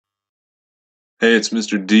Hey, it's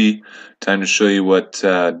Mr. D. Time to show you what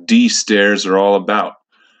D stairs are all about.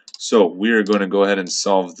 So we are going to go ahead and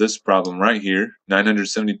solve this problem right here,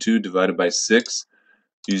 972 divided by 6,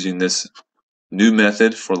 using this new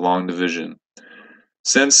method for long division.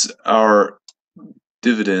 Since our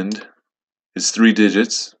dividend is 3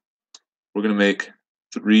 digits, we're going to make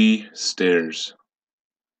 3 stairs.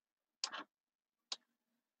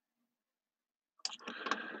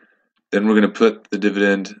 Then we're going to put the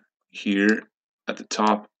dividend here at the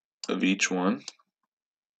top of each one.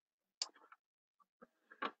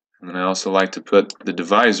 And then I also like to put the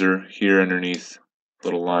divisor here underneath the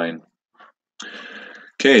little line.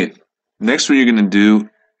 Okay, next what you're going to do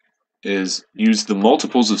is use the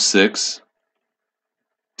multiples of 6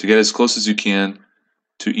 to get as close as you can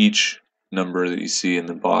to each number that you see in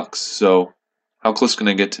the box. So how close can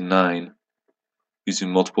I get to 9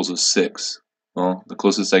 using multiples of 6? Well, the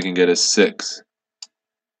closest I can get is 6.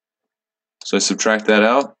 So I subtract that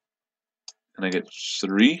out and I get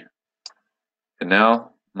 3. And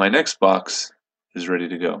now my next box is ready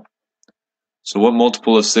to go. So what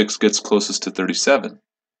multiple of 6 gets closest to 37?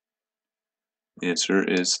 The answer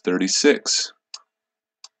is 36.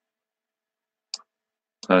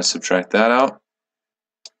 Subtract that out.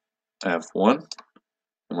 I have 1.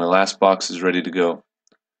 And my last box is ready to go.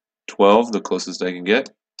 12, the closest I can get.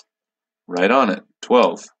 Right on it,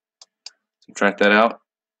 12. Subtract that out.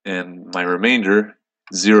 And my remainder,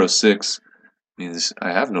 0, 6, means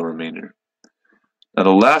I have no remainder. Now the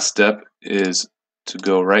last step is to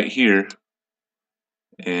go right here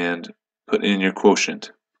and put in your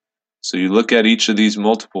quotient. So you look at each of these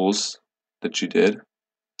multiples that you did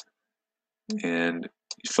and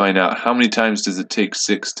you find out how many times does it take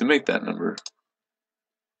 6 to make that number.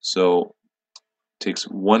 So it takes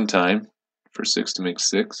 1 time for 6 to make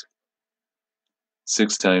 6.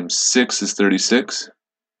 6 times 6 is 36,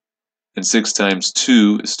 and 6 times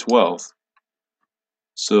 2 is 12.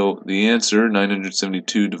 So the answer,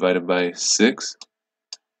 972 divided by 6,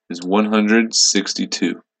 is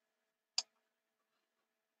 162.